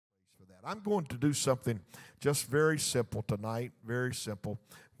I'm going to do something just very simple tonight, very simple.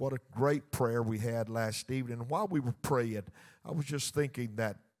 What a great prayer we had last evening. And while we were praying, I was just thinking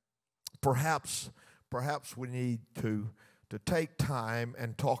that perhaps we need to take time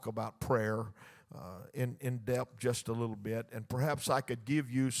and talk about prayer in depth just a little bit. And perhaps I could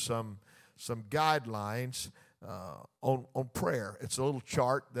give you some guidelines on prayer. It's a little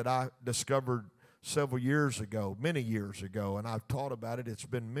chart that I discovered several years ago, many years ago, and I've taught about it. It's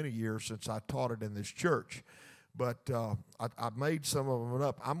been many years since I taught it in this church, but I made some of them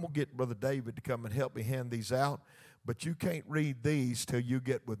up. I'm going to get Brother David to come and help me hand these out, but you can't read these till you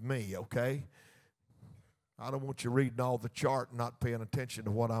get with me, okay? I don't want you reading all the chart and not paying attention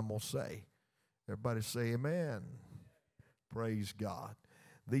to what I'm going to say. Everybody say amen. Praise God.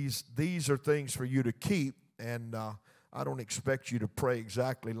 These are things for you to keep, and I don't expect you to pray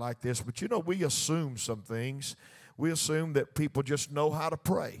exactly like this, but we assume some things. We assume that people just know how to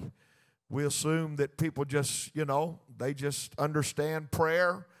pray. We assume that people just, they just understand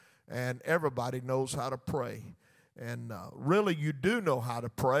prayer, and everybody knows how to pray. And really, you do know how to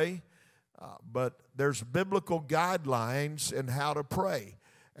pray, but there's biblical guidelines in how to pray,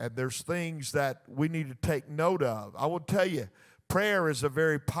 and there's things that we need to take note of. I will tell you, prayer is a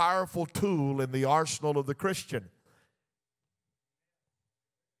very powerful tool in the arsenal of the Christian.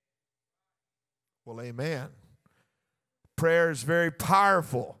 Well, amen. Prayer is very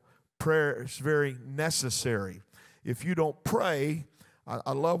powerful. Prayer is very necessary. If you don't pray,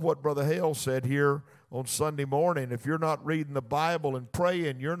 I love what Brother Hale said here on Sunday morning. If you're not reading the Bible and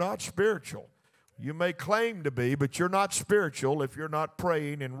praying, you're not spiritual. You may claim to be, but you're not spiritual if you're not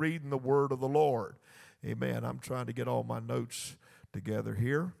praying and reading the word of the Lord. Amen. I'm trying to get all my notes together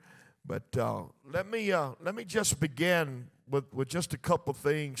here. But let me just begin with just a couple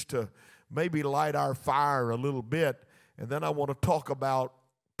things to maybe light our fire a little bit, and then I want to talk about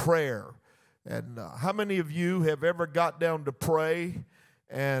prayer. And how many of you have ever got down to pray,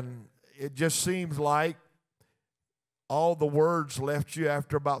 and it just seems like all the words left you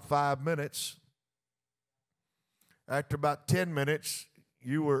after about 5 minutes? After about 10 minutes,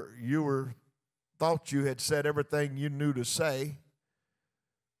 you thought you had said everything you knew to say.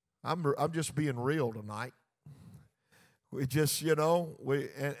 I'm just being real tonight. We just,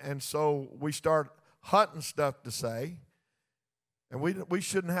 and so we start hunting stuff to say, and we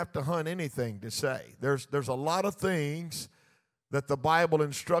shouldn't have to hunt anything to say. There's a lot of things that the Bible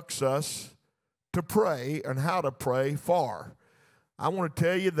instructs us to pray and how to pray for. I want to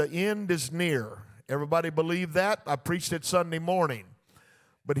tell you the end is near. Everybody believe that? I preached it Sunday morning.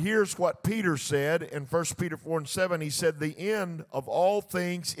 But here's what Peter said in 1 Peter 4:7. He said, the end of all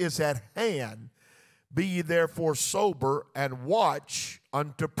things is at hand. Be ye therefore sober and watch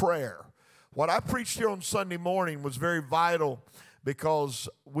unto prayer. What I preached here on Sunday morning was very vital because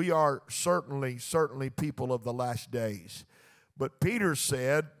we are certainly people of the last days. But Peter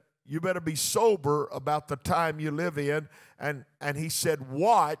said, you better be sober about the time you live in. And he said,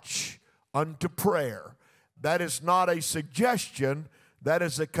 watch unto prayer. That is not a suggestion. That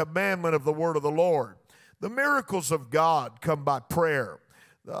is a commandment of the word of the Lord. The miracles of God come by prayer.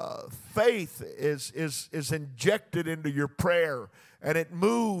 Faith is injected into your prayer, and it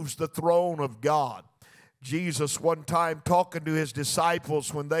moves the throne of God. Jesus one time talking to his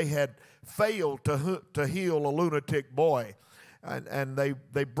disciples when they had failed to heal a lunatic boy, and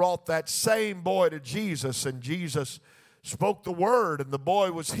they brought that same boy to Jesus, and Jesus spoke the word, and the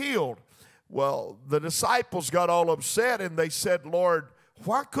boy was healed. Well, the disciples got all upset, and they said, Lord,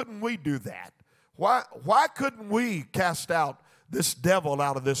 why couldn't we do that? Why couldn't we cast out this devil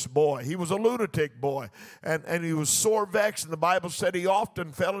out of this boy? He was a lunatic boy, and he was sore vexed, and the Bible said he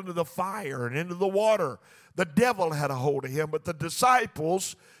often fell into the fire and into the water. The devil had a hold of him, but the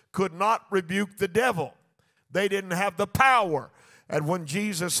disciples could not rebuke the devil. They didn't have the power. And when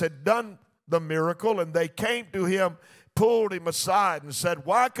Jesus had done the miracle and they came to him, pulled him aside and said,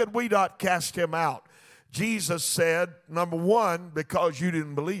 why could we not cast him out? Jesus said, number one, because you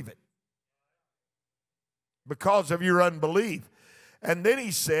didn't believe it. Because of your unbelief. And then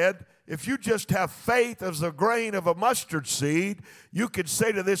he said, if you just have faith as a grain of a mustard seed, you could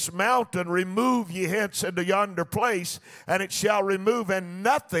say to this mountain, remove ye hence into yonder place, and it shall remove, and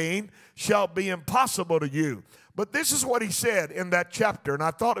nothing shall be impossible to you. But this is what he said in that chapter, and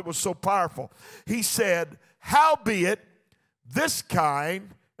I thought it was so powerful. He said, howbeit this kind,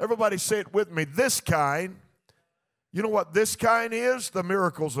 everybody say it with me, this kind, you know what this kind is? The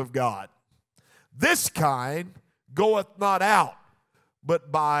miracles of God. This kind goeth not out,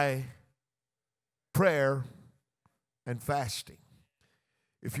 but by prayer and fasting.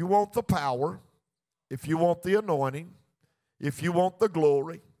 If you want the power, if you want the anointing, if you want the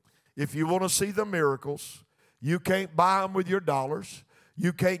glory, if you want to see the miracles, you can't buy them with your dollars.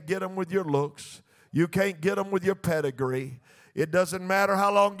 You can't get them with your looks. You can't get them with your pedigree. It doesn't matter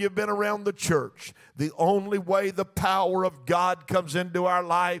how long you've been around the church. The only way the power of God comes into our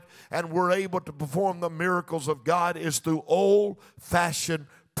life and we're able to perform the miracles of God is through old-fashioned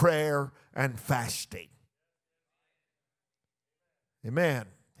prayer and fasting. Amen.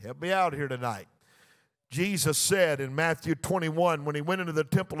 Help me out here tonight. Jesus said in Matthew 21, when he went into the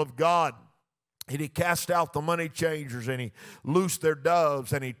temple of God, and he cast out the money changers, and he loosed their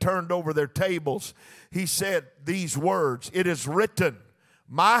doves, and he turned over their tables. He said these words, "It is written,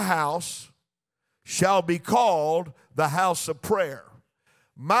 my house shall be called the house of prayer."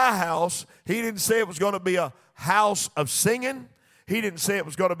 My house, he didn't say it was going to be a house of singing. He didn't say it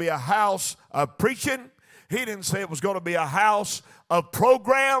was going to be a house of preaching. He didn't say it was going to be a house of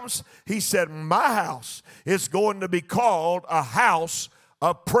programs. He said, my house is going to be called a house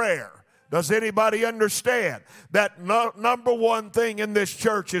of prayer. Does anybody understand that number one thing in this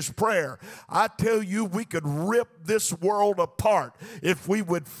church is prayer? I tell you, we could rip this world apart if we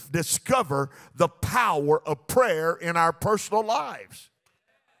would discover the power of prayer in our personal lives.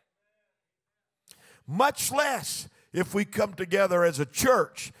 Much less if we come together as a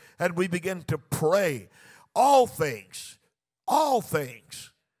church and we begin to pray. All things,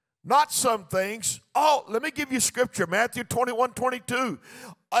 not some things, all. Let me give you scripture, Matthew 21:22.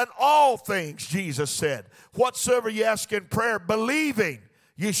 And all things, Jesus said, whatsoever ye ask in prayer, believing,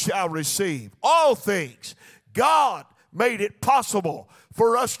 ye shall receive. All things. God made it possible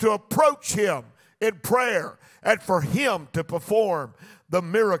for us to approach him in prayer and for him to perform the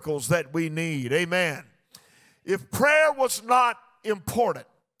miracles that we need. Amen. If prayer was not important,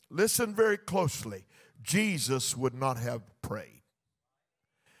 listen very closely, Jesus would not have prayed.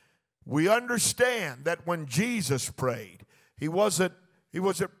 We understand that when Jesus prayed, he wasn't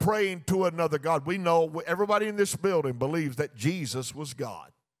praying to another God. We know, everybody in this building believes that Jesus was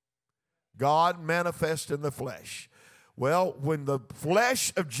God. God manifest in the flesh. Well, when the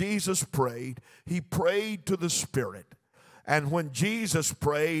flesh of Jesus prayed, he prayed to the Spirit. And when Jesus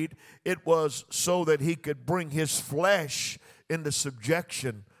prayed, it was so that he could bring his flesh into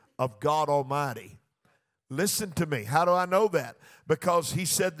subjection of God Almighty. Listen to me. How do I know that? Because he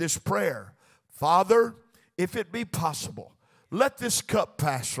said this prayer, Father, if it be possible, let this cup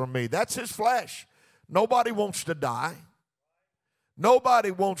pass from me. That's his flesh. Nobody wants to die.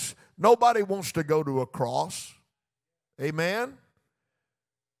 Nobody wants to go to a cross. Amen?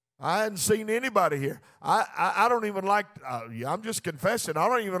 I hadn't seen anybody here. I don't even like, I'm just confessing, I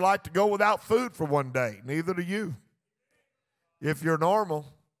don't even like to go without food for one day. Neither do you. If you're normal.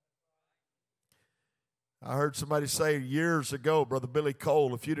 I heard somebody say years ago, Brother Billy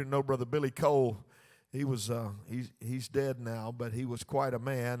Cole, if you didn't know Brother Billy Cole, he was he's dead now, but he was quite a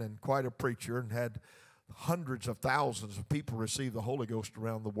man and quite a preacher and had hundreds of thousands of people receive the Holy Ghost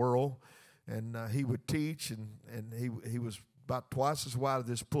around the world. And he would teach, and he was about twice as wide as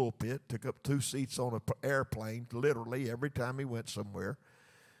this pulpit, took up 2 seats on an airplane, literally, every time he went somewhere.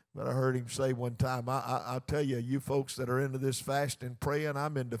 But I heard him say one time, I tell you, you folks that are into this fasting and praying,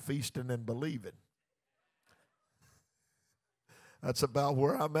 I'm into feasting and believing. That's about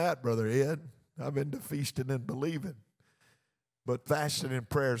where I'm at, Brother Ed. I'm into feasting and believing. But fasting and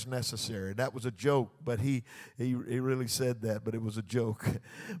prayer is necessary. That was a joke, but he really said that, but it was a joke.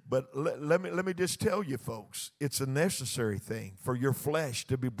 But let me just tell you, folks, it's a necessary thing for your flesh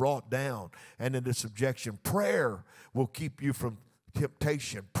to be brought down and into subjection. Prayer will keep you from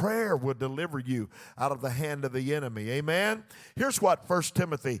temptation. Prayer will deliver you out of the hand of the enemy. Amen? Here's what 1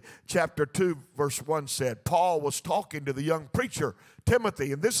 Timothy chapter 2, verse 1 said. Paul was talking to the young preacher,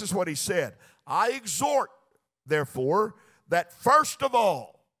 Timothy, and this is what he said. I exhort, therefore, that first of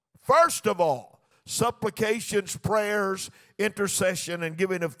all, supplications, prayers, intercession, and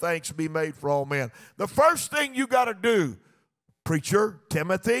giving of thanks be made for all men. The first thing you got to do, preacher,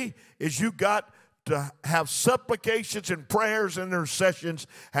 Timothy, is you got to have supplications and prayers and intercessions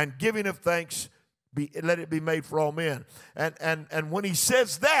and giving of thanks, let it be made for all men. And when he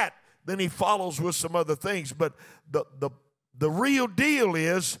says that, then he follows with some other things. But the real deal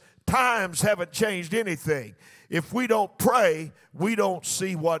is times haven't changed anything. If we don't pray, we don't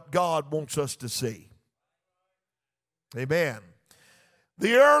see what God wants us to see. Amen.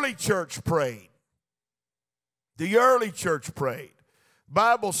 The early church prayed. The early church prayed.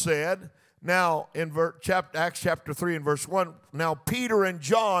 Bible said, now in Acts chapter 3 and verse 1, now Peter and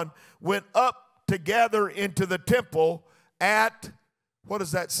John went up together into the temple at, what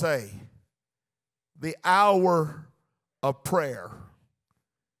does that say? The hour of prayer.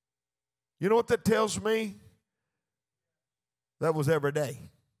 You know what that tells me? That was every day.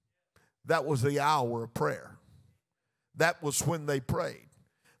 That was the hour of prayer. That was when they prayed.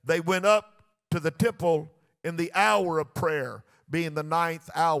 They went up to the temple in the hour of prayer, being the 9th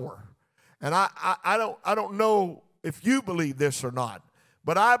hour. And I don't know if you believe this or not,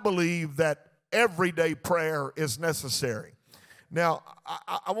 but I believe that everyday prayer is necessary. Now,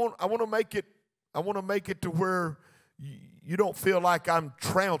 I want to make it to where you don't feel like I'm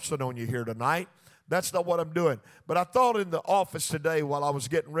trouncing on you here tonight. That's not what I'm doing. But I thought in the office today while I was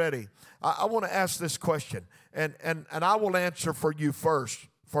getting ready, I want to ask this question, and I will answer for you first.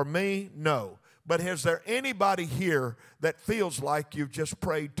 For me, no. But is there anybody here that feels like you've just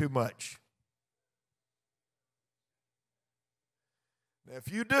prayed too much? If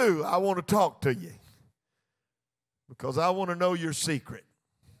you do, I want to talk to you because I want to know your secret.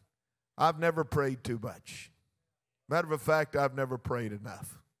 I've never prayed too much. Matter of fact, I've never prayed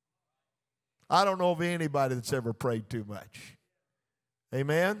enough. I don't know of anybody that's ever prayed too much.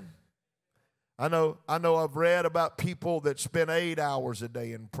 Amen? I know I've read about people that spend 8 hours a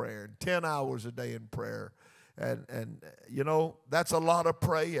day in prayer and 10 hours a day in prayer. And you know, that's a lot of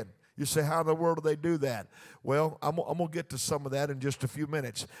praying. You say, how in the world do they do that? Well, I'm going to get to some of that in just a few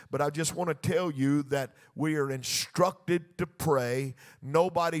minutes. But I just want to tell you that we are instructed to pray.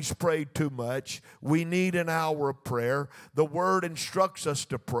 Nobody's prayed too much. We need an hour of prayer. The Word instructs us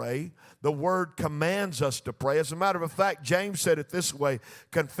to pray. The Word commands us to pray. As a matter of fact, James said it this way: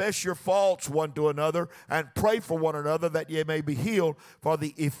 confess your faults one to another and pray for one another that ye may be healed. For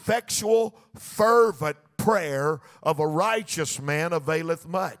the effectual, fervent prayer of a righteous man availeth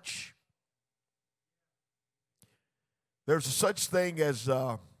much. There's such thing as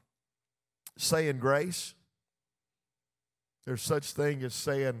saying grace. There's such thing as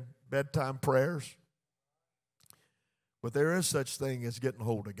saying bedtime prayers. But there is such thing as getting a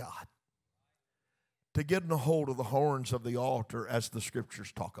hold of God. To get in a hold of the horns of the altar, as the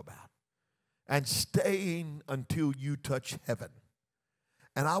scriptures talk about. And staying until you touch heaven.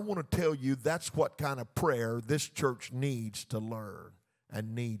 And I want to tell you, that's what kind of prayer this church needs to learn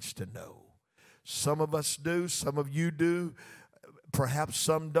and needs to know. Some of us do, some of you do, perhaps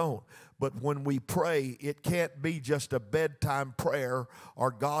some don't. But when we pray, it can't be just a bedtime prayer or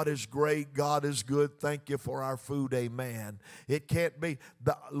God is great, God is good, thank you for our food, amen. It can't be.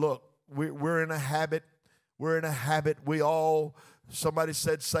 Look, we're in a habit. We're in a habit. We all, somebody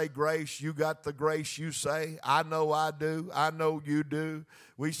said, say grace. You got the grace you say. I know I do. I know you do.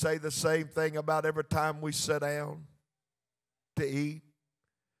 We say the same thing about every time we sit down to eat.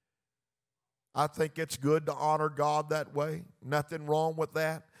 I think it's good to honor God that way. Nothing wrong with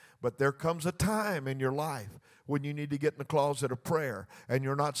that. But there comes a time in your life when you need to get in the closet of prayer and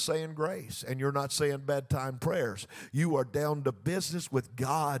you're not saying grace and you're not saying bedtime prayers. You are down to business with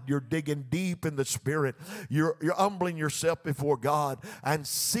God. You're digging deep in the Spirit. You're humbling yourself before God and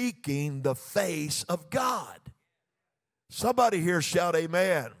seeking the face of God. Somebody here shout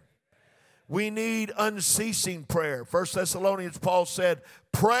amen. We need unceasing prayer. 1 Thessalonians, Paul said,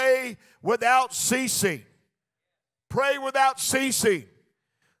 pray without ceasing. Pray without ceasing.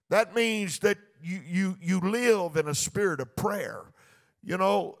 That means that you live in a spirit of prayer. You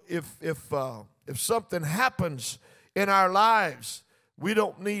know, if something happens in our lives, we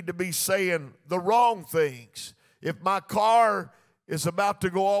don't need to be saying the wrong things. If my car is about to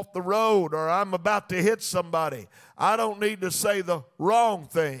go off the road or I'm about to hit somebody, I don't need to say the wrong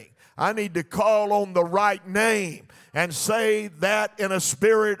thing. I need to call on the right name and say that in a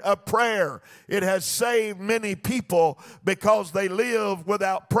spirit of prayer. It has saved many people because they live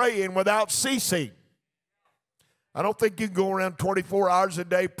without praying, without ceasing. I don't think you can go around 24 hours a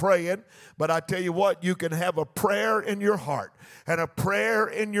day praying, but I tell you what, you can have a prayer in your heart and a prayer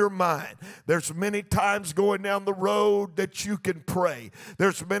in your mind. There's many times going down the road that you can pray.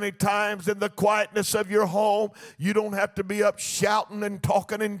 There's many times in the quietness of your home, you don't have to be up shouting and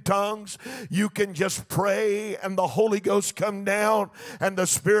talking in tongues. You can just pray and the Holy Ghost come down and the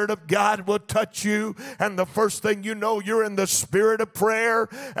Spirit of God will touch you. And the first thing you know, you're in the spirit of prayer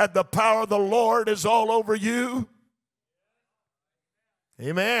and the power of the Lord is all over you.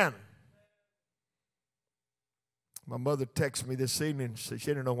 Amen. My mother texted me this evening. She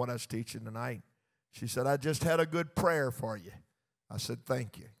didn't know what I was teaching tonight. She said, I just had a good prayer for you. I said,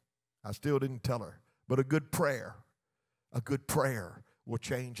 thank you. I still didn't tell her. But a good prayer will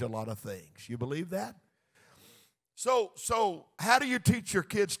change a lot of things. You believe that? So how do you teach your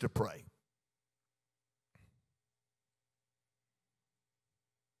kids to pray?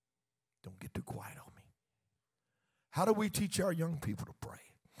 Don't get too quiet on me. How do we teach our young people to pray?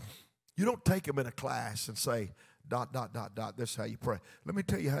 You don't take them in a class and say, ... this is how you pray. Let me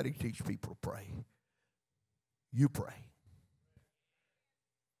tell you how to teach people to pray. You pray.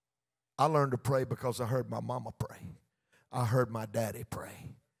 I learned to pray because I heard my mama pray. I heard my daddy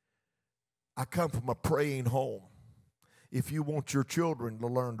pray. I come from a praying home. If you want your children to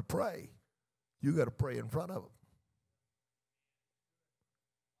learn to pray, you got to pray in front of them.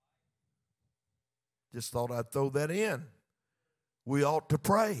 Just thought I'd throw that in. We ought to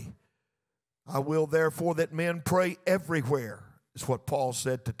pray. I will therefore that men pray everywhere, is what Paul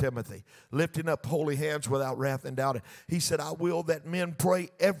said to Timothy, lifting up holy hands without wrath and doubting. He said, I will that men pray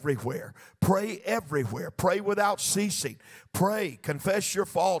everywhere. Pray everywhere. Pray without ceasing. Pray. Confess your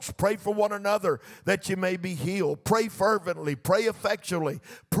faults. Pray for one another that you may be healed. Pray fervently. Pray effectually.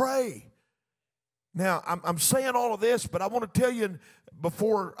 Pray. Now, I'm saying all of this, but I want to tell you,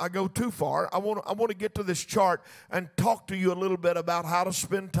 before I go too far, I want to get to this chart and talk to you a little bit about how to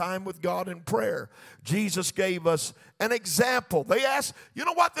spend time with God in prayer. Jesus gave us an example. They asked, you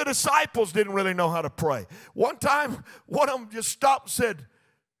know what? The disciples didn't really know how to pray. One time, one of them just stopped and said,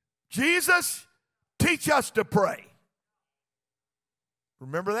 Jesus, teach us to pray.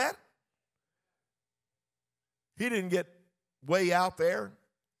 Remember that? He didn't get way out there.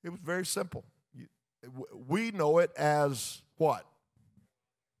 It was very simple. We know it as what?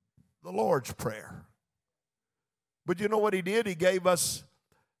 The Lord's Prayer. But you know what he did? He gave us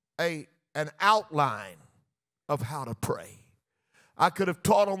an outline of how to pray. I could have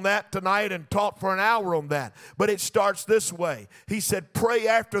taught on that tonight and taught for an hour on that. But it starts this way. He said, pray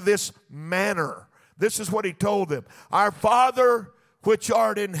after this manner. This is what he told them. Our Father which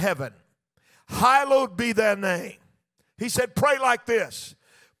art in heaven, hallowed be thy name. He said, pray like this.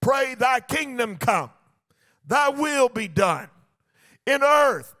 Pray thy kingdom come. Thy will be done in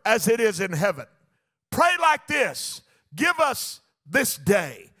earth as it is in heaven. Pray like this. Give us this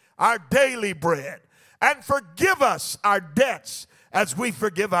day our daily bread, and forgive us our debts as we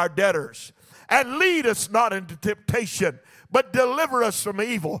forgive our debtors. And lead us not into temptation, but deliver us from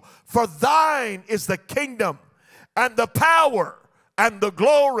evil. For thine is the kingdom and the power and the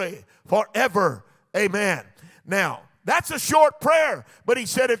glory forever. Amen. Now, that's a short prayer, but he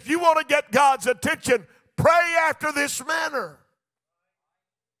said if you want to get God's attention, pray after this manner.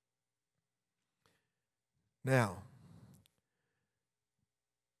 Now,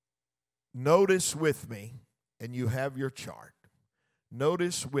 notice with me, and you have your chart,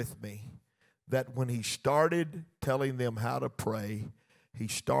 notice with me that when he started telling them how to pray, he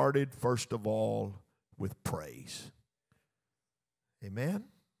started first of all with praise. Amen?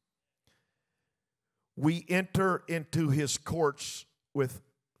 We enter into his courts with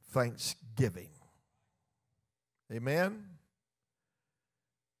thanksgiving. Amen?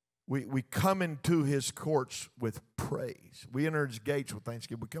 We come into his courts with praise. We enter his gates with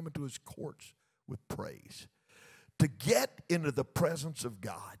thanksgiving. We come into his courts with praise. To get into the presence of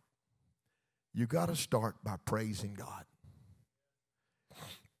God, you got to start by praising God.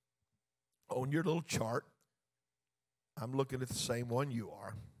 On your little chart, I'm looking at the same one you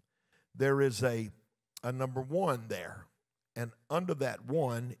are. There is a number 1 there. And under that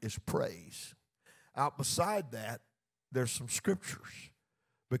 1 is praise. Out beside that, there's some scriptures.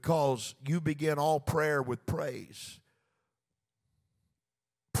 Because you begin all prayer with praise.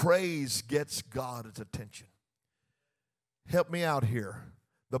 Praise gets God's attention. Help me out here.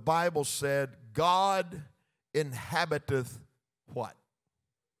 The Bible said, God inhabiteth what?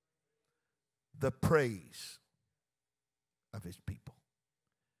 The praise of his people.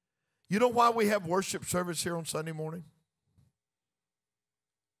 You know why we have worship service here on Sunday morning?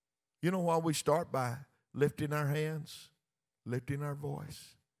 You know why we start by lifting our hands, lifting our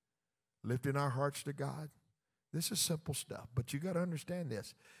voice, lifting our hearts to God? This is simple stuff, but you got to understand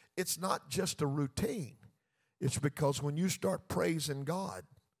this. It's not just a routine. It's because when you start praising God,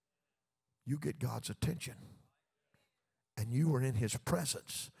 you get God's attention. And you are in his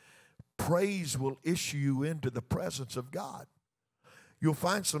presence. Praise will issue you into the presence of God. You'll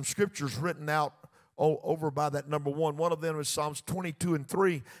find some scriptures written out over by that number 1. One of them is Psalms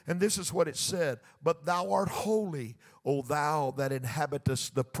 22:3. And this is what it said. But thou art holy, O thou that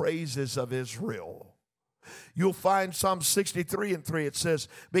inhabitest the praises of Israel. You'll find Psalm 63:3. It says,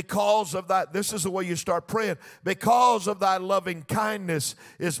 because of thy, this is the way you start praying, because of thy loving kindness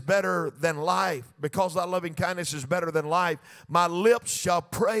is better than life. Because thy loving kindness is better than life, my lips shall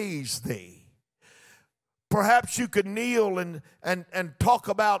praise thee. Perhaps you could kneel and talk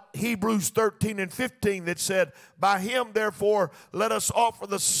about Hebrews 13:15 that said, by him therefore let us offer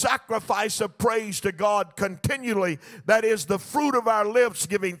the sacrifice of praise to God continually. That is the fruit of our lips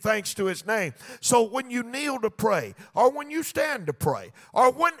giving thanks to his name. So when you kneel to pray, or when you stand to pray,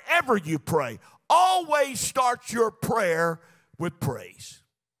 or whenever you pray, always start your prayer with praise.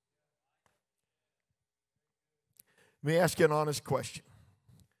 Let me ask you an honest question.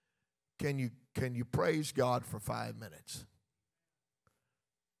 can you praise God for 5 minutes?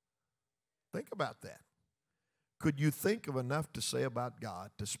 Think about that. Could you think of enough to say about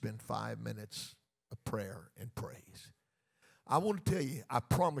God to spend 5 minutes of prayer and praise? I want to tell you, I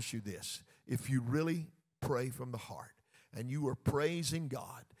promise you this, if you really pray from the heart and you are praising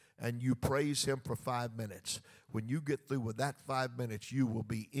God and you praise Him for 5 minutes, when you get through with that 5 minutes, you will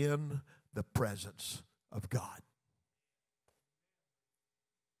be in the presence of God.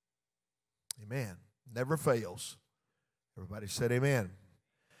 Amen. Never fails. Everybody said amen.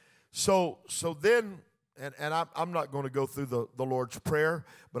 So then, and I'm not going to go through the Lord's Prayer,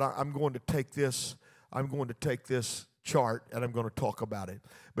 but I'm going to take this chart and I'm going to talk about it,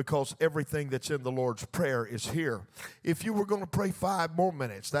 because everything that's in the Lord's Prayer is here. If you were going to pray 5 more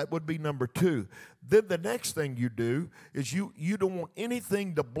minutes, that would be number 2. Then the next thing you do is you don't want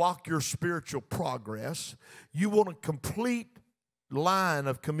anything to block your spiritual progress. You want a complete line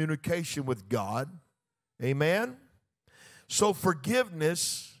of communication with God. Amen? So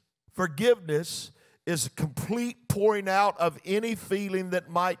forgiveness is a complete pouring out of any feeling that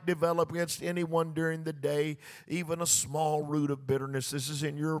might develop against anyone during the day. Even a small root of bitterness, this is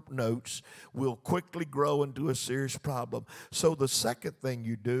in your notes, will quickly grow into a serious problem. So the second thing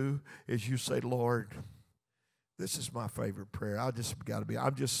you do is you say, Lord, this is my favorite prayer. I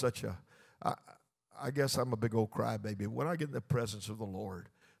guess I'm a big old crybaby. When I get in the presence of the Lord,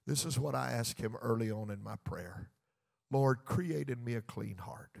 this is what I ask Him early on in my prayer. Lord, create in me a clean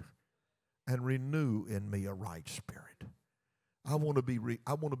heart and renew in me a right spirit. I want to be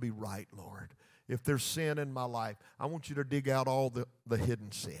right, Lord. If there's sin in my life, I want you to dig out all the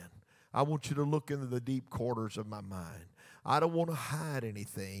hidden sin. I want you to look into the deep corners of my mind. I don't want to hide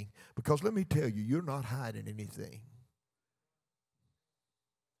anything, because let me tell you, you're not hiding anything.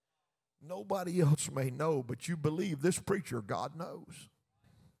 Nobody else may know, but you believe this preacher, God knows.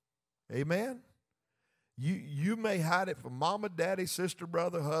 Amen? You may hide it from mama, daddy, sister,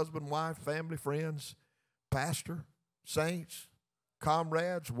 brother, husband, wife, family, friends, pastor, saints,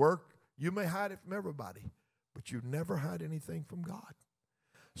 comrades, work. You may hide it from everybody, but you never hide anything from God.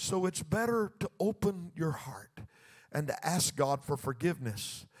 So it's better to open your heart and to ask God for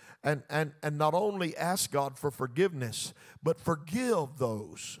forgiveness. And not only ask God for forgiveness, but forgive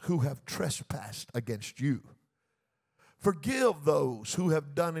those who have trespassed against you. Forgive those who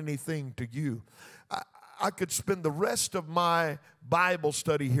have done anything to you. I could spend the rest of my Bible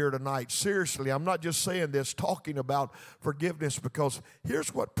study here tonight. Seriously, I'm not just saying this, talking about forgiveness, because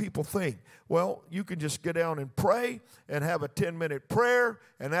here's what people think. Well, you can just get down and pray and have a 10-minute prayer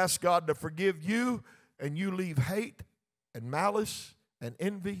and ask God to forgive you, and you leave hate and malice and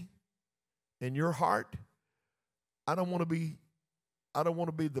envy in your heart. I don't want to be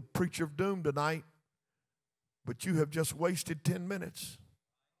the preacher of doom tonight, but you have just wasted 10 minutes,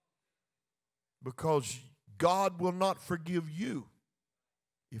 because God will not forgive you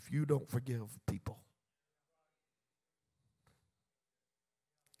if you don't forgive people.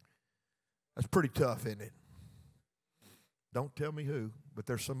 That's pretty tough, isn't it? Don't tell me who, but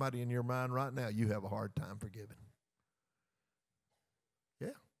there's somebody in your mind right now you have a hard time forgiving. Yeah,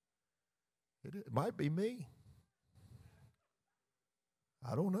 it might be me.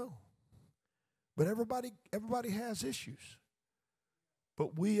 I don't know. But everybody has issues.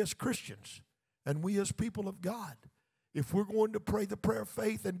 But we as Christians and we as people of God, if we're going to pray the prayer of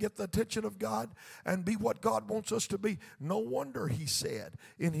faith and get the attention of God and be what God wants us to be, no wonder He said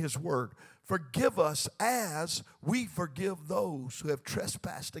in His Word, forgive us as we forgive those who have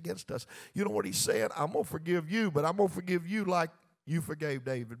trespassed against us. You know what He's saying? I'm going to forgive you, but I'm going to forgive you like you forgave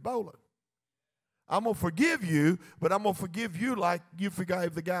David Boland. I'm going to forgive you, but I'm going to forgive you like you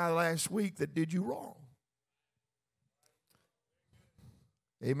forgave the guy last week that did you wrong.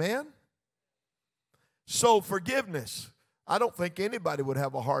 Amen? So forgiveness. I don't think anybody would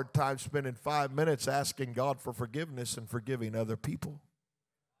have a hard time spending 5 minutes asking God for forgiveness and forgiving other people.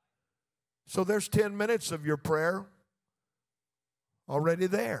 So there's 10 minutes of your prayer already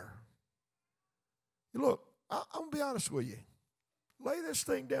there. Look, I'm going to be honest with you. Lay this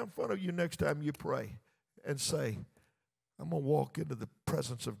thing down in front of you next time you pray and say, I'm going to walk into the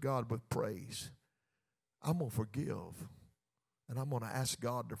presence of God with praise. I'm going to forgive, and I'm going to ask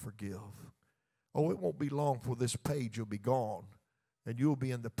God to forgive. Oh, it won't be long for this page will be gone, and you'll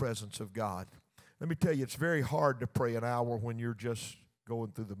be in the presence of God. Let me tell you, it's very hard to pray an hour when you're just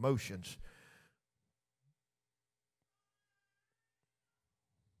going through the motions.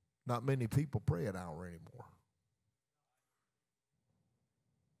 Not many people pray an hour anymore.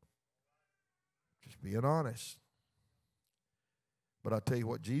 Just being honest. But I'll tell you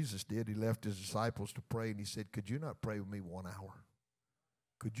what Jesus did. He left His disciples to pray, and He said, could you not pray with me 1 hour?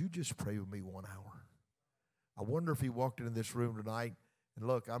 could you just pray with me 1 hour? I wonder if he walked into this room tonight, and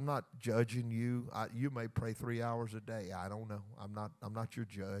look, I'm not judging you. You may pray 3 hours a day. I don't know. I'm not your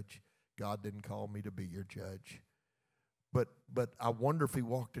judge. God didn't call me to be your judge. But I wonder if he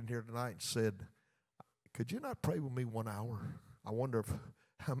walked in here tonight and said, could you not pray with me 1 hour? I wonder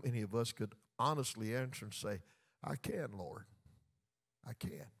how many of us could honestly answer and say, I can, Lord. I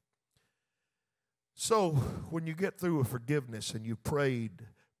can. So when you get through with forgiveness and you've prayed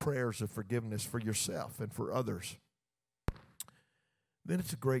prayers of forgiveness for yourself and for others, then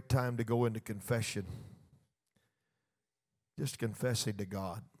it's a great time to go into confession. Just confessing to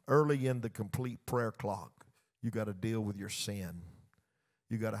God. Early in the complete prayer clock, you got to deal with your sin.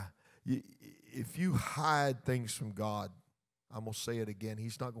 If you hide things from God, I'm going to say it again,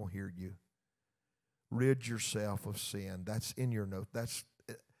 he's not going to hear you. Rid yourself of sin. That's in your note.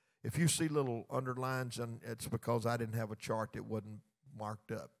 If you see little underlines, and it's because I didn't have a chart that wasn't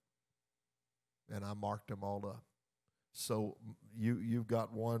marked up. And I marked them all up. So you've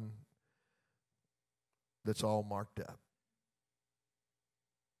got one that's all marked up.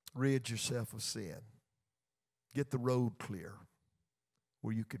 Rid yourself of sin. Get the road clear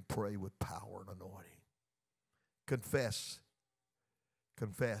where you can pray with power and anointing. Confess.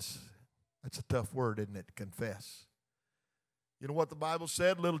 Confess. That's a tough word, isn't it? Confess. You know what the Bible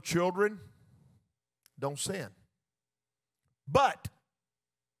said? Little children, don't sin. But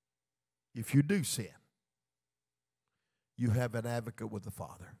if you do sin, you have an advocate with the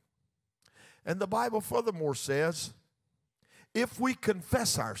Father. And the Bible furthermore says, if we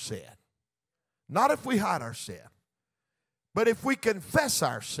confess our sin, not if we hide our sin, but if we confess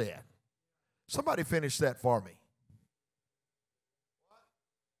our sin. Somebody finish that for me.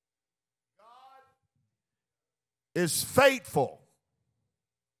 God is faithful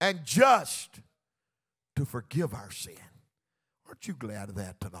and just to forgive our sin. Aren't you glad of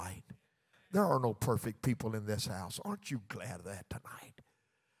that tonight? There are no perfect people in this house. Aren't you glad of that tonight?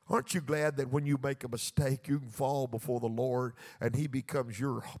 Aren't you glad that when you make a mistake, you can fall before the Lord and he becomes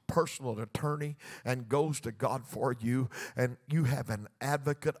your personal attorney and goes to God for you, and you have an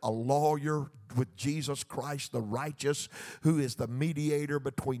advocate, a lawyer with Jesus Christ, the righteous, who is the mediator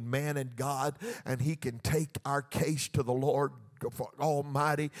between man and God, and he can take our case to the Lord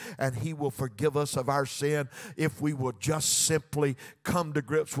Almighty, and he will forgive us of our sin if we will just simply come to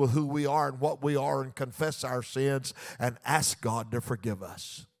grips with who we are and what we are and confess our sins and ask God to forgive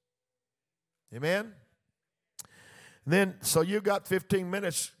us. Amen? Then, so you've got 15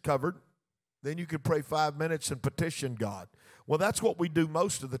 minutes covered. Then you could pray 5 minutes and petition God. Well, that's what we do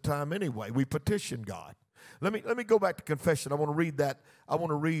most of the time anyway. We petition God. Let me go back to confession. I want to read that. I want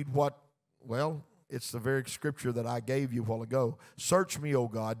to read it's the very scripture that I gave you a while ago. Search me, O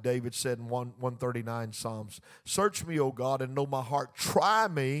God, David said in 139 Psalms. Search me, O God, and know my heart. Try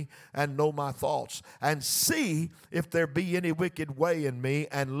me and know my thoughts. And see if there be any wicked way in me,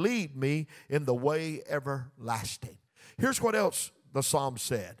 and lead me in the way everlasting. Here's what else the Psalm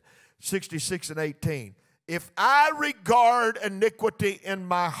said. 66 and 18. If I regard iniquity in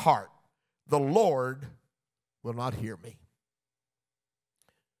my heart, the Lord will not hear me.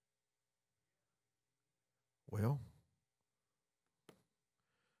 Well,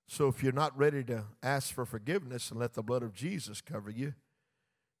 so if you're not ready to ask for forgiveness and let the blood of Jesus cover you,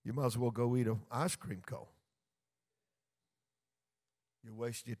 you might as well go eat an ice cream cone. You're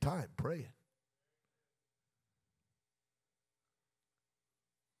wasting your time praying.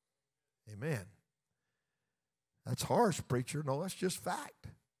 Amen. That's harsh, preacher. No, that's just fact.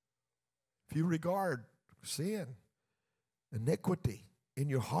 If you regard sin, iniquity in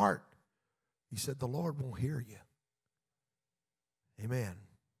your heart, he said the Lord won't hear you. Amen.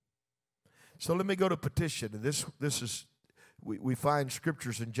 So let me go to petition. And this is, we find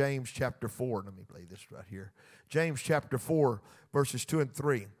scriptures in James chapter 4. Let me play this right here. James chapter 4, verses 2 and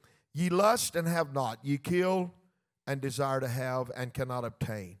 3. Ye lust and have not. Ye kill and desire to have and cannot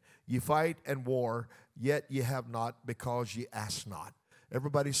obtain. Ye fight and war, yet ye have not, because ye ask not.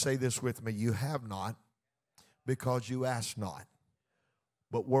 Everybody say this with me. You have not because you ask not.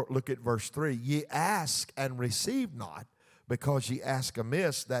 But look at verse 3. Ye ask and receive not, because ye ask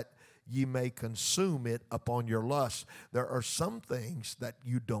amiss, that ye may consume it upon your lust. There are some things that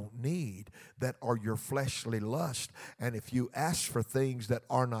you don't need that are your fleshly lust. And if you ask for things that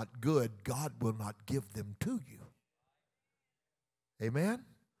are not good, God will not give them to you. Amen?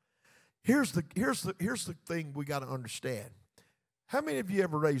 Here's the thing we got to understand. How many of you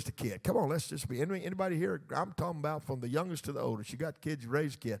ever raised a kid? Come on, let's just be. Anybody here? I'm talking about from the youngest to the oldest. You got kids, you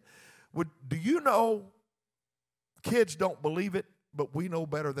raised a kid. Do you know kids don't believe it, but we know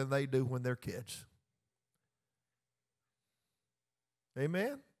better than they do when they're kids?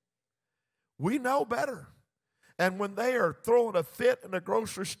 Amen? We know better. And when they are throwing a fit in a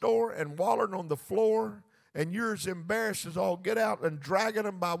grocery store and wallowing on the floor, and you're as embarrassed as all get out and dragging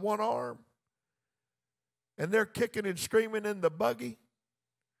them by one arm, and they're kicking and screaming in the buggy,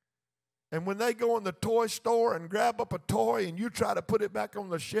 and when they go in the toy store and grab up a toy and you try to put it back on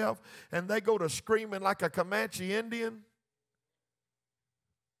the shelf and they go to screaming like a Comanche Indian,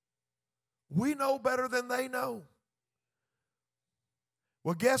 we know better than they know.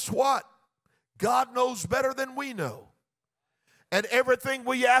 Well, guess what? God knows better than we know. And everything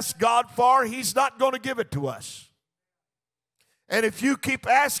we ask God for, He's not going to give it to us. And if you keep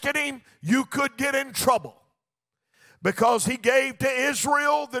asking Him, you could get in trouble. Because He gave to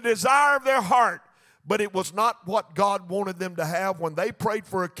Israel the desire of their heart. But it was not what God wanted them to have. When they prayed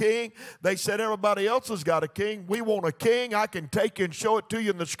for a king, they said, everybody else has got a king. We want a king. I can take you and show it to you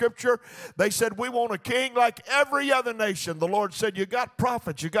in the scripture. They said, we want a king like every other nation. The Lord said, you got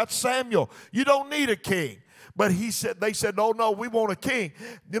prophets. You got Samuel. You don't need a king. But they said, no, we want a king.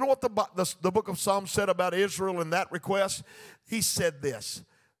 You know what the book of Psalms said about Israel in that request? He said this.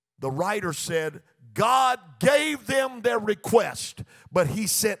 The writer said, God gave them their request, but He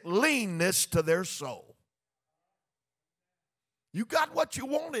sent leanness to their soul. You got what you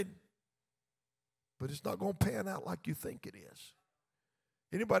wanted, but it's not going to pan out like you think it is.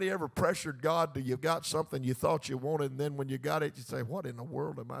 Anybody ever pressured God till you got something you thought you wanted, and then when you got it, you say, what in the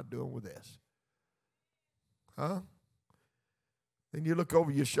world am I doing with this? Huh? Then you look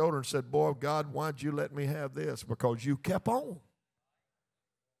over your shoulder and said, boy, God, why'd you let me have this? Because you kept on.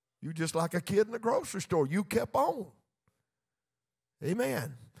 You just like a kid in the grocery store. You kept on.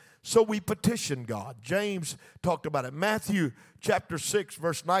 Amen. So we petition God. James talked about it. Matthew chapter 6,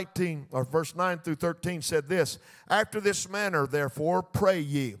 verse 19, or verse 9 through 13 said this. After this manner, therefore, pray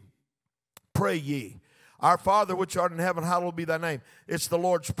ye. Pray ye. Our Father which art in heaven, hallowed be thy name. It's the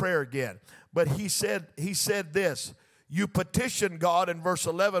Lord's Prayer again. But he said this. You petition God in verse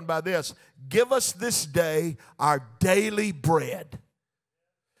 11 by this. Give us this day our daily bread.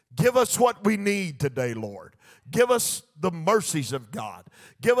 Give us what we need today, Lord. Give us the mercies of God.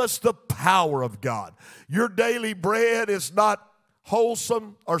 Give us the power of God. Your daily bread is not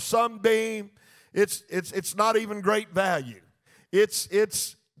wholesome or sunbeam. It's not even great value.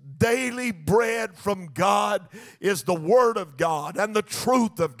 It's daily bread from God is the Word of God and the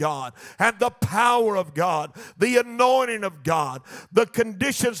truth of God and the power of God, the anointing of God, the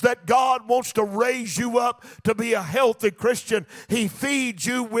conditions that God wants to raise you up to be a healthy Christian. He feeds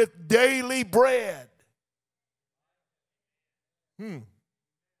you with daily bread.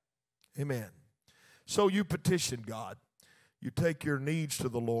 Amen. So you petition God. You take your needs to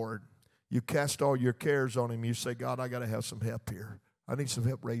the Lord. You cast all your cares on Him. You say, God, I got to have some help here. I need some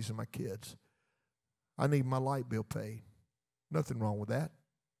help raising my kids. I need my light bill paid. Nothing wrong with that.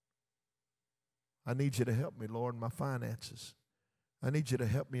 I need you to help me, Lord, in my finances. I need you to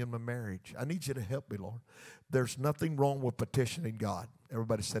help me in my marriage. I need you to help me, Lord. There's nothing wrong with petitioning God.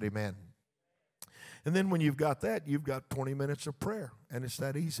 Everybody said amen. And then when you've got that, you've got 20 minutes of prayer, and it's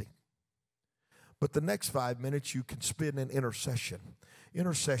that easy. But the next 5 minutes you can spend in intercession.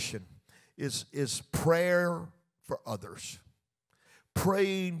 Intercession is prayer for others.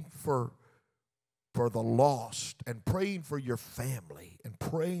 Praying for the lost, and praying for your family, and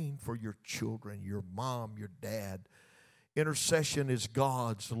praying for your children, your mom, your dad. Intercession is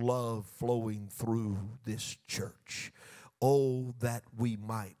God's love flowing through this church. Oh, that we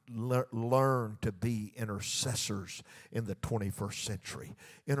might learn to be intercessors in the 21st century.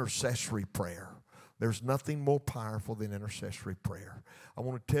 Intercessory prayer. There's nothing more powerful than intercessory prayer. I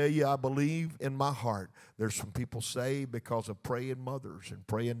want to tell you, I believe in my heart there's some people saved because of praying mothers and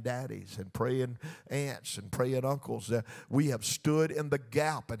praying daddies and praying aunts and praying uncles. We have stood in the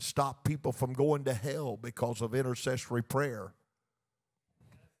gap and stopped people from going to hell because of intercessory prayer.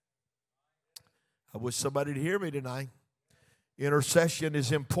 I wish somebody would hear me tonight. Intercession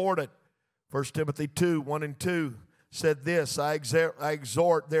is important. 1 Timothy 2, 1 and 2. Said this, I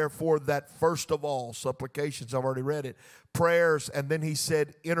exhort therefore that first of all, supplications, I've already read it, prayers, and then he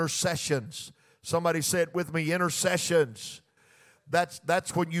said intercessions. Somebody said with me, intercessions.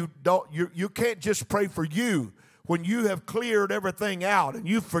 That's when you can't just pray for you. When you have cleared everything out and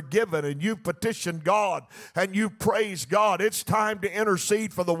you've forgiven and you've petitioned God and you've praised God, it's time to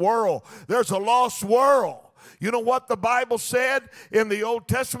intercede for the world. There's a lost world. You know what the Bible said in the Old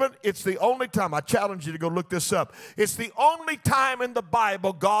Testament? It's the only time, I challenge you to go look this up. It's the only time in the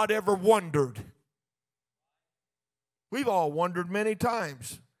Bible God ever wondered. We've all wondered many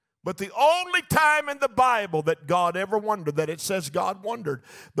times. But the only time in the Bible that God ever wondered, that it says God wondered,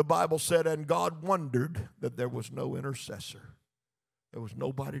 the Bible said, and God wondered that there was no intercessor. There was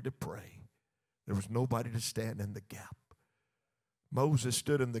nobody to pray. There was nobody to stand in the gap. Moses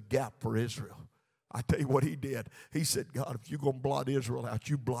stood in the gap for Israel. I tell you what he did. He said, God, if you're going to blot Israel out,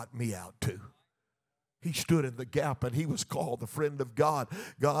 you blot me out too. He stood in the gap, and he was called the friend of God.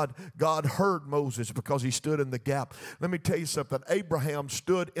 God heard Moses because he stood in the gap. Let me tell you something. Abraham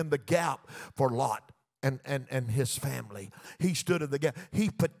stood in the gap for Lot and his family. He stood in the gap. He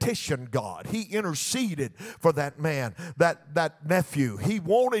petitioned God. He interceded for that man, that nephew. He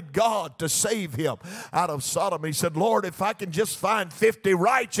wanted God to save him out of Sodom. He said, Lord, if I can just find 50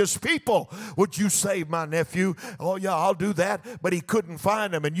 righteous people, would you save my nephew? Oh yeah, I'll do that. But he couldn't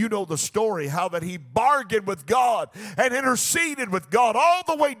find them. And you know the story, how that he bargained with God and interceded with God all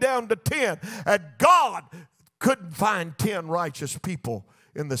the way down to 10. And God couldn't find 10 righteous people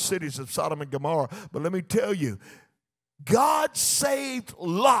in the cities of Sodom and Gomorrah. But let me tell you, God saved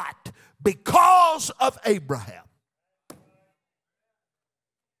Lot because of Abraham.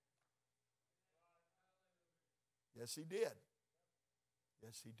 Yes, he did.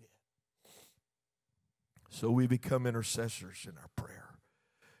 Yes, he did. So we become intercessors in our prayer.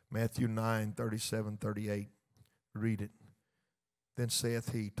 Matthew 9:37-38. Read it. Then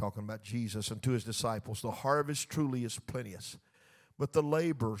saith he, talking about Jesus, unto his disciples, the harvest truly is plenteous, but the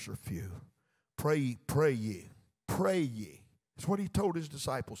laborers are few. Pray ye. That's what he told his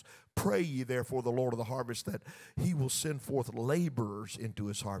disciples. Pray ye therefore the Lord of the harvest that he will send forth laborers into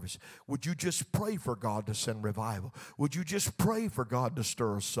his harvest. Would you just pray for God to send revival? Would you just pray for God to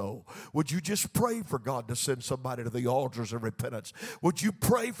stir a soul? Would you just pray for God to send somebody to the altars of repentance? Would you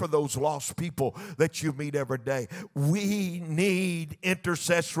pray for those lost people that you meet every day? We need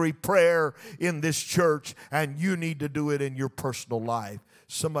intercessory prayer in this church, and you need to do it in your personal life.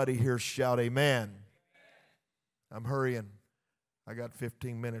 Somebody here shout amen. I'm hurrying. I got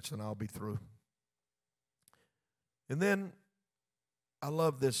 15 minutes and I'll be through. And then I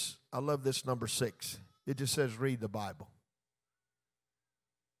love this number 6. It just says read the Bible.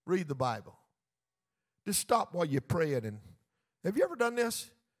 Read the Bible. Just stop while you're praying. And have you ever done this?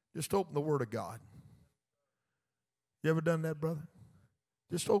 Just open the Word of God. You ever done that, brother?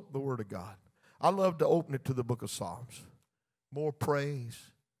 Just open the Word of God. I love to open it to the book of Psalms. More praise,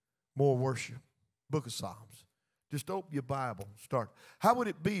 more worship. Book of Psalms. Just open your Bible. Start. How would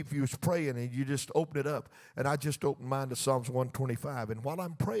it be if you was praying and you just open it up, and I just open mine to Psalms 125, and while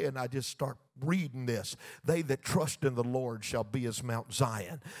I'm praying, I just start reading this. They that trust in the Lord shall be as Mount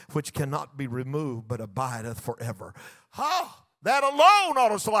Zion, which cannot be removed, but abideth forever. That alone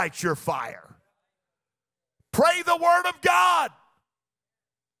ought to light your fire. Pray the Word of God.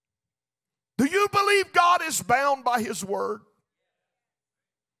 Do you believe God is bound by His Word?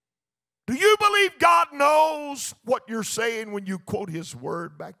 Do you believe God knows what you're saying when you quote His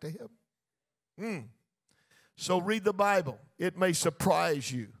Word back to Him? So read the Bible. It may surprise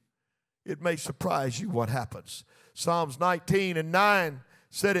you. It may surprise you what happens. Psalms 19:9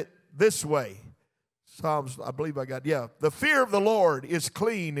 said it this way. The fear of the Lord is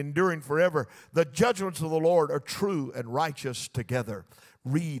clean, enduring forever. The judgments of the Lord are true and righteous together.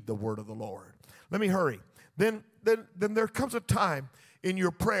 Read the word of the Lord. Let me hurry. Then there comes a time in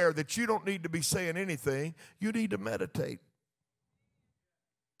your prayer that you don't need to be saying anything. You need to meditate.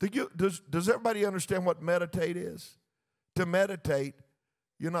 Does everybody understand what meditate is? To meditate,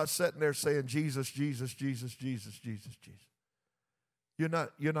 you're not sitting there saying Jesus, Jesus, Jesus, Jesus, Jesus, Jesus.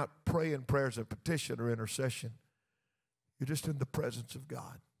 You're not praying prayers of petition or intercession. You're just in the presence of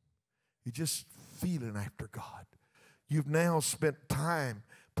God. You're just feeling after God. You've now spent time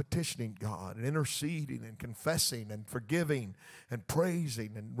petitioning God and interceding and confessing and forgiving and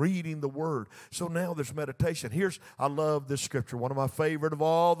praising and reading the Word. So now there's meditation. I love this scripture, one of my favorite of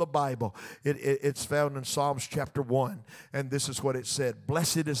all the Bible. It's found in Psalms chapter 1, and this is what it said.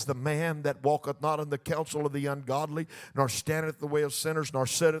 Blessed is the man that walketh not in the counsel of the ungodly, nor standeth in the way of sinners, nor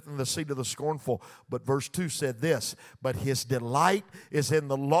sitteth in the seat of the scornful. But verse 2 said this, but his delight is in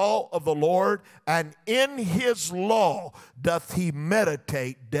the law of the Lord, and in his law doth he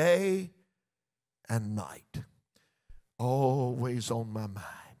meditate day and night. Always on my mind.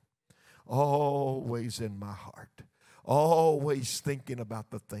 Always in my heart. Always thinking about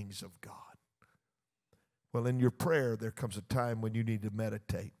the things of God. Well, in your prayer, there comes a time when you need to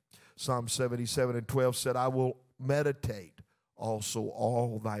meditate. Psalm 77:12 said, I will meditate also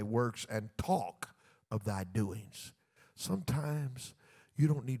all thy works and talk of thy doings. Sometimes you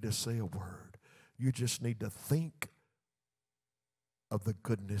don't need to say a word. You just need to think of the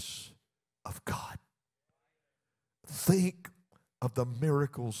goodness of God. Think of the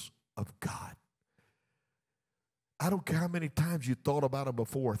miracles of God. I don't care how many times you thought about them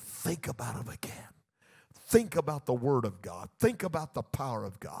before. Think about them again. Think about the Word of God. Think about the power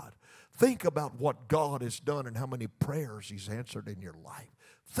of God. Think about what God has done and how many prayers He's answered in your life.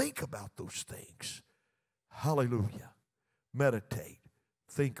 Think about those things. Hallelujah. Meditate.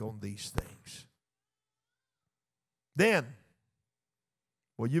 Think on these things. Then,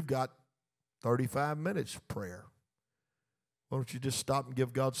 well, you've got 35 minutes of prayer. Why don't you just stop and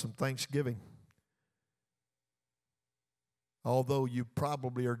give God some thanksgiving? Although you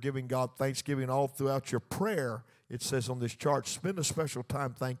probably are giving God thanksgiving all throughout your prayer, it says on this chart, spend a special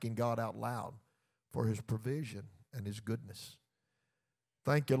time thanking God out loud for His provision and His goodness.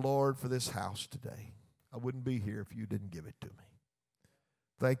 Thank you, Lord, for this house today. I wouldn't be here if you didn't give it to me.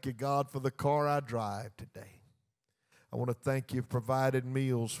 Thank you, God, for the car I drive today. I want to thank you for providing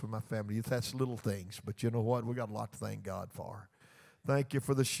meals for my family. That's little things, but you know what? We got a lot to thank God for. Thank you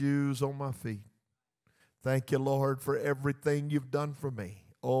for the shoes on my feet. Thank you, Lord, for everything you've done for me.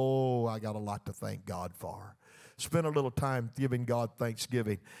 Oh, I got a lot to thank God for. Spend a little time giving God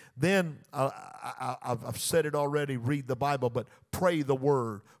thanksgiving. Then, I've said it already, read the Bible, but pray the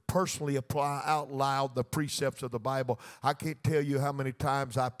Word. Personally apply out loud the precepts of the Bible. I can't tell you how many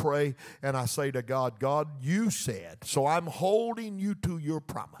times I pray and I say to God, God, you said, so I'm holding you to your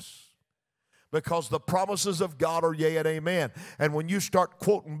promise. Because the promises of God are yea and amen. And when you start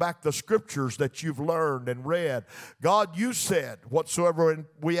quoting back the scriptures that you've learned and read, God, you said, whatsoever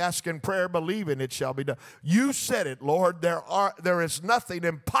we ask in prayer, believing it shall be done. You said it, Lord. There is nothing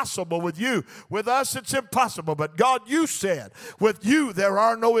impossible with you. With us, it's impossible. But God, you said, with you, there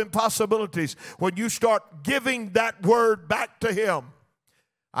are no impossibilities. When you start giving that word back to Him,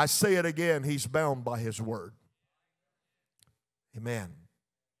 I say it again, He's bound by His word. Amen.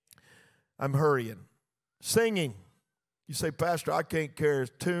 I'm hurrying. Singing. You say, Pastor, I can't carry a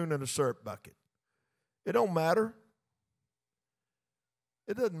tune and a syrup bucket. It don't matter.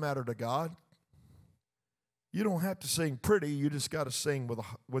 It doesn't matter to God. You don't have to sing pretty. You just got to sing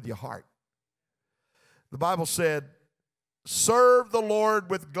with your heart. The Bible said, serve the Lord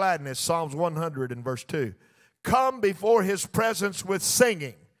with gladness. Psalms 100 and verse 2. Come before His presence with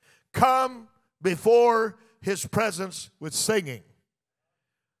singing. Come before His presence with singing.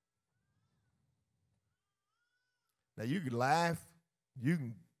 Now, you can laugh, you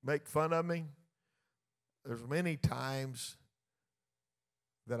can make fun of me. There's many times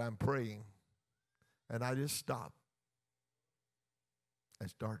that I'm praying, and I just stop and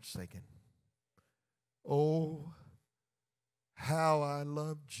start singing. Oh, how I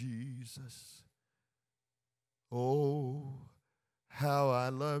love Jesus. Oh, how I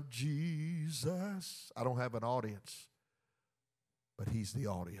love Jesus. I don't have an audience, but He's the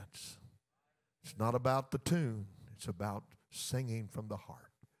audience. It's not about the tune. It's about singing from the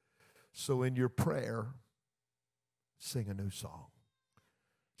heart. So in your prayer, sing a new song.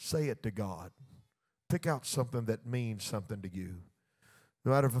 Say it to God. Pick out something that means something to you.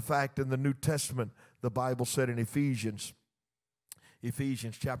 No matter of fact, in the New Testament, the Bible said in Ephesians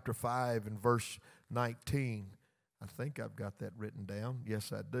chapter 5 and verse 19, I think I've got that written down.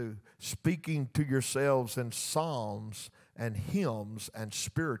 Yes, I do. Speaking to yourselves in psalms and hymns and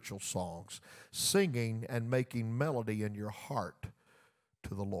spiritual songs, singing and making melody in your heart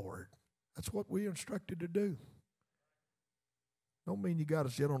to the Lord. That's what we're instructed to do. Don't mean you got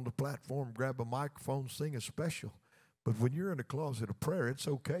to sit on the platform, grab a microphone, sing a special. But when you're in the closet of prayer, it's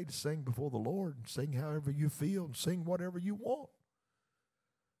okay to sing before the Lord and sing however you feel and sing whatever you want.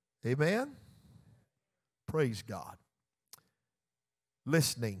 Amen? Praise God.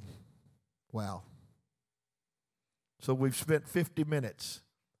 Listening. Wow. So we've spent 50 minutes,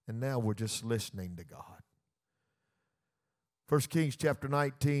 and now we're just listening to God. 1 Kings chapter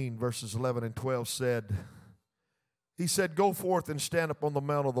 19, verses 11 and 12 said, He said, go forth and stand up on the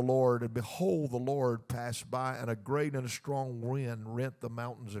mount of the Lord, and behold, the Lord passed by, and a great and a strong wind rent the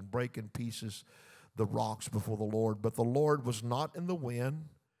mountains and brake in pieces the rocks before the Lord. But the Lord was not in the wind,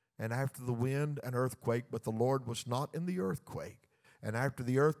 and after the wind, an earthquake, but the Lord was not in the earthquake. And after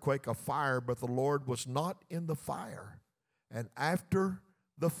the earthquake, a fire, but the Lord was not in the fire. And after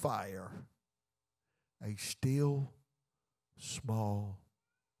the fire, a still, small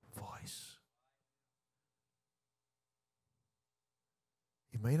voice.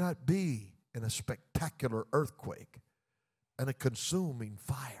 You may not be in a spectacular earthquake and a consuming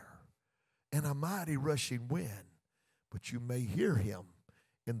fire and a mighty rushing wind, but you may hear Him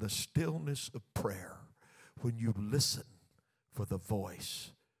in the stillness of prayer when you listen for the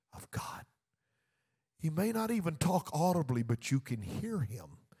voice of God. He may not even talk audibly, but you can hear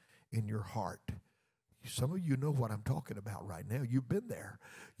Him in your heart. Some of you know what I'm talking about right now. You've been there.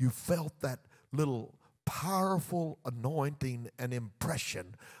 You felt that little powerful anointing and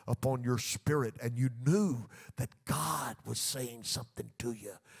impression upon your spirit, and you knew that God was saying something to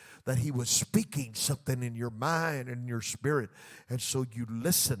you, that He was speaking something in your mind and in your spirit. And so you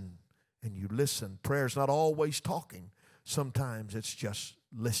listen and you listen. Prayer's not always talking. Sometimes it's just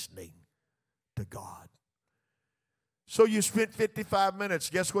listening to God. So you spent 55 minutes.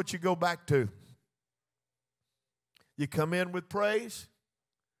 Guess what you go back to? You come in with praise.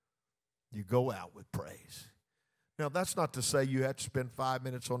 You go out with praise. Now, that's not to say you have to spend 5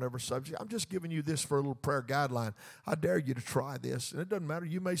 minutes on every subject. I'm just giving you this for a little prayer guideline. I dare you to try this. And it doesn't matter.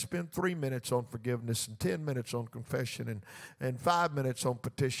 You may spend 3 minutes on forgiveness and 10 minutes on confession and 5 minutes on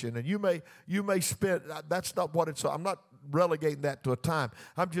petition. And you may spend, that's not what it's, I'm not relegating that to a time.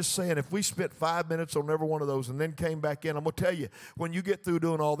 I'm just saying if we spent 5 minutes on every one of those and then came back in, I'm going to tell you, when you get through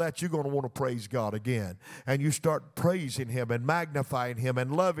doing all that, you're going to want to praise God again. And you start praising Him and magnifying Him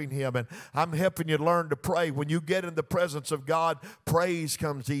and loving Him. And I'm helping you learn to pray. When you get in the presence of God, praise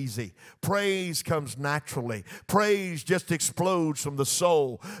comes easy. Praise comes naturally. Praise just explodes from the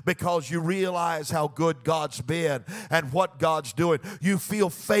soul because you realize how good God's been and what God's doing. You feel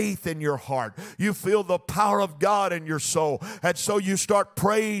faith in your heart. You feel the power of God in your soul. And so you start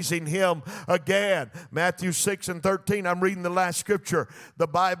praising Him again. Matthew 6:13, I'm reading the last scripture. The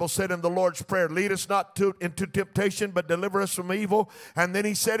Bible said in the Lord's Prayer, lead us not into temptation, but deliver us from evil. And then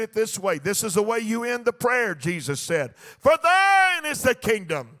He said it this way. This is the way you end the prayer, Jesus said. For thine is the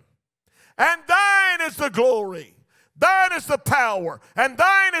kingdom, and thine is the glory, thine is the power, and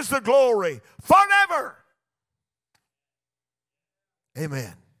thine is the glory forever.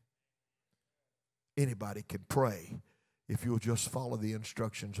 Amen. Anybody can pray if you'll just follow the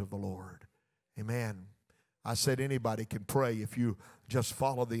instructions of the Lord. Amen. I said anybody can pray if you just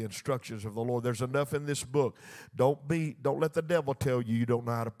follow the instructions of the Lord. There's enough in this book. Don't let the devil tell you don't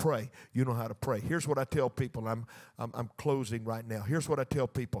know how to pray. You know how to pray. Here's what I tell people. I'm closing right now. Here's what I tell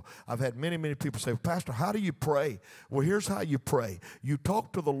people. I've had many people say, Pastor, how do you pray? Well, here's how you pray. You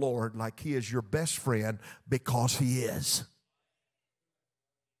talk to the Lord like He is your best friend because He is.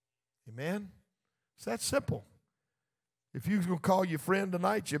 Amen? It's that simple. If you're going to call your friend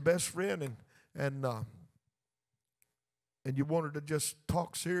tonight, your best friend, and you wanted to just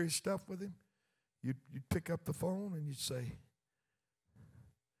talk serious stuff with him, you'd pick up the phone and you'd say,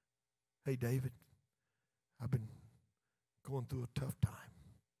 hey, David, I've been going through a tough time.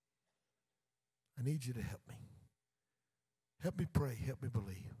 I need you to help me. Help me pray. Help me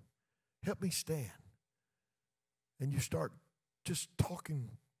believe. Help me stand. And you start just talking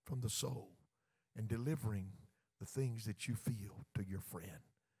from the soul and delivering the things that you feel to your friend.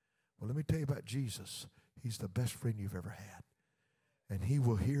 Well, let me tell you about Jesus. He's the best friend you've ever had. And He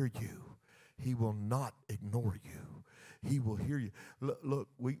will hear you. He will not ignore you. He will hear you. Look,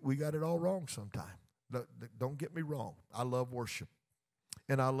 we got it all wrong sometimes. Don't get me wrong. I love worship.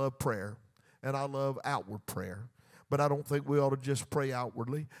 And I love prayer. And I love outward prayer. But I don't think we ought to just pray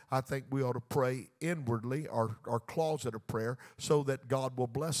outwardly. I think we ought to pray inwardly, our closet of prayer, so that God will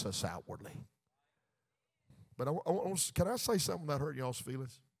bless us outwardly. But can I say something that hurt y'all's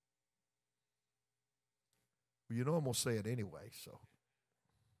feelings? Well, you know I'm going to say it anyway, so.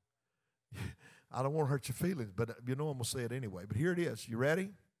 I don't want to hurt your feelings, but you know I'm going to say it anyway. But here it is. You ready?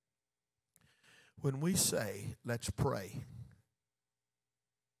 When we say, let's pray,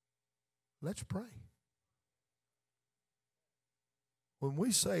 let's pray. When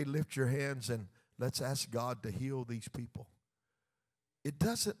we say, lift your hands and let's ask God to heal these people, it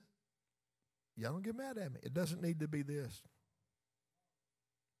doesn't, y'all don't get mad at me. It doesn't need to be this.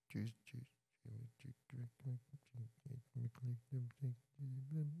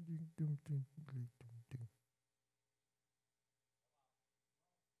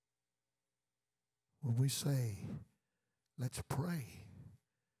 When we say, let's pray,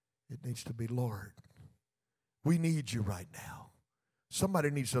 it needs to be, Lord, we need you right now. Somebody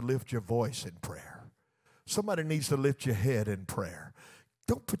needs to lift your voice in prayer. Somebody needs to lift your head in prayer.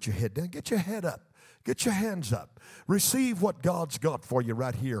 Don't put your head down. Get your head up. Get your hands up. Receive what God's got for you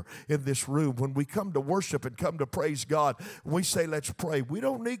right here in this room. When we come to worship and come to praise God, we say, let's pray. We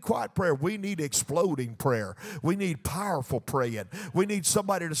don't need quiet prayer. We need exploding prayer. We need powerful praying. We need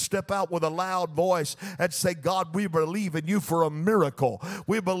somebody to step out with a loud voice and say, God, we believe in you for a miracle.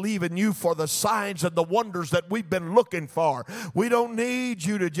 We believe in you for the signs and the wonders that we've been looking for. We don't need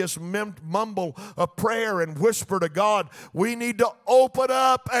you to just mumble a prayer and whisper to God. We need to open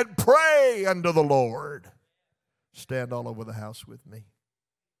up and pray unto the Lord. Stand all over the house with me.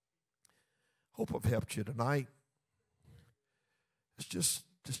 Hope I've helped you tonight.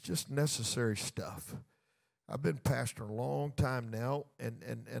 It's just necessary stuff. I've been pastoring a long time now,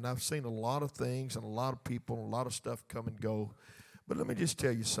 and I've seen a lot of things and a lot of people and a lot of stuff come and go. But let me just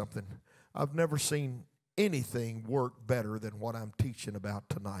tell you something. I've never seen anything work better than what I'm teaching about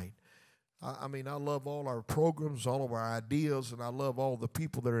tonight. I mean, I love all our programs, all of our ideas, and I love all the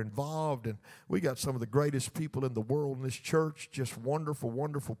people that are involved. And we got some of the greatest people in the world in this church, just wonderful,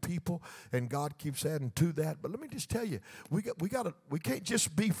 wonderful people. And God keeps adding to that. But let me just tell you, we can't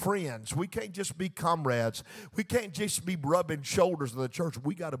just be friends. We can't just be comrades. We can't just be rubbing shoulders in the church.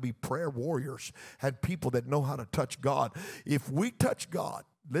 We got to be prayer warriors and people that know how to touch God. If we touch God,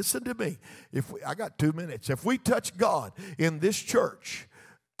 listen to me. I got 2 minutes. If we touch God in this church,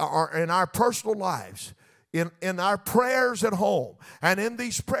 or in our personal lives, in our prayers at home, and in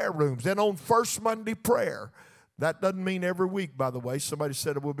these prayer rooms, and on First Monday prayer. That doesn't mean every week, by the way. Somebody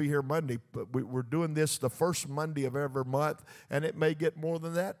said we'll be here Monday, but we're doing this the first Monday of every month, and it may get more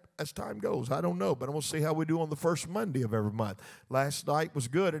than that as time goes. I don't know, but I'm going to see how we do on the first Monday of every month. Last night was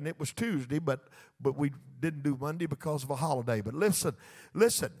good, and it was Tuesday, but we didn't do Monday because of a holiday. But listen,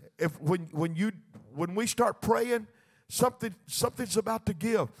 when we start praying, something's about to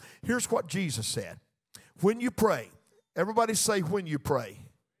give. Here's what Jesus said. When you pray, everybody say when you pray.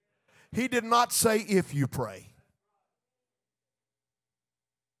 He did not say if you pray.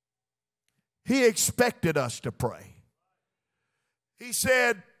 He expected us to pray. He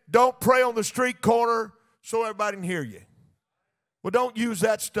said, don't pray on the street corner so everybody can hear you. Well, don't use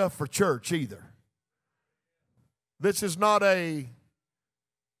that stuff for church either. This is not a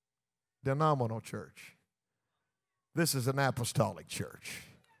denominational church. This is an apostolic church.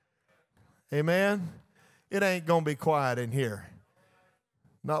 Amen? It ain't going to be quiet in here.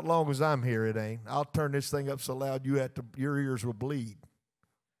 Not long as I'm here, it ain't. I'll turn this thing up so loud your ears will bleed.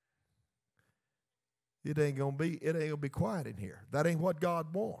 It ain't gonna be quiet in here. That ain't what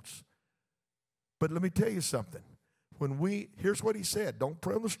God wants. But let me tell you something. Here's what he said. Don't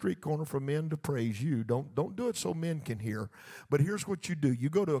pray on the street corner for men to praise you. Don't do it so men can hear. But here's what you do. You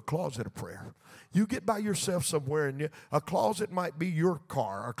go to a closet of prayer. You get by yourself somewhere, and a closet might be your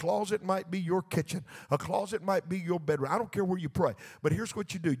car. A closet might be your kitchen. A closet might be your bedroom. I don't care where you pray. But here's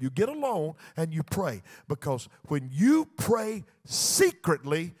what you do. You get alone and you pray. Because when you pray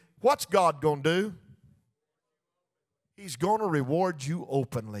secretly, what's God going to do? He's going to reward you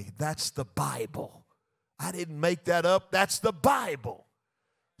openly. That's the Bible. I didn't make that up. That's the Bible.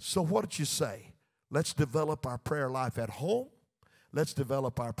 So what did you say? Let's develop our prayer life at home. Let's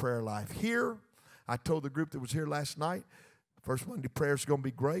develop our prayer life here. I told the group that was here last night, First Monday prayer is going to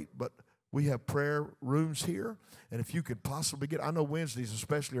be great, but we have prayer rooms here. And if you could possibly I know Wednesdays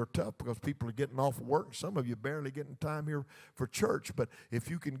especially are tough because people are getting off of work. Some of you barely getting time here for church. But if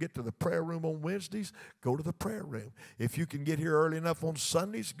you can get to the prayer room on Wednesdays, go to the prayer room. If you can get here early enough on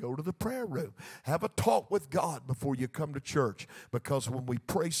Sundays, go to the prayer room. Have a talk with God before you come to church. Because when we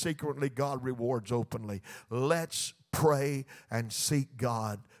pray secretly, God rewards openly. Let's pray and seek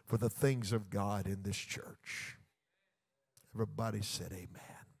God for the things of God in this church. Everybody said amen.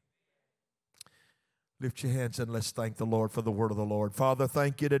 Lift your hands and let's thank the Lord for the word of the Lord. Father,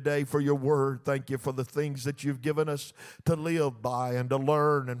 thank you today for your word. Thank you for the things that you've given us to live by and to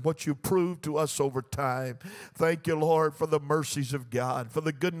learn and what you've proved to us over time. Thank you, Lord, for the mercies of God, for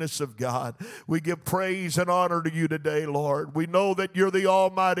the goodness of God. We give praise and honor to you today, Lord. We know that you're the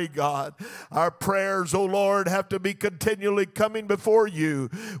Almighty God. Our prayers, oh Lord, have to be continually coming before you.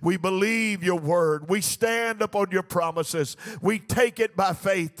 We believe your word. We stand upon your promises. We take it by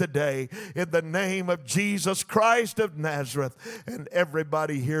faith today in the name of Jesus Christ of Nazareth. And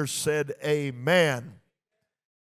everybody here said amen.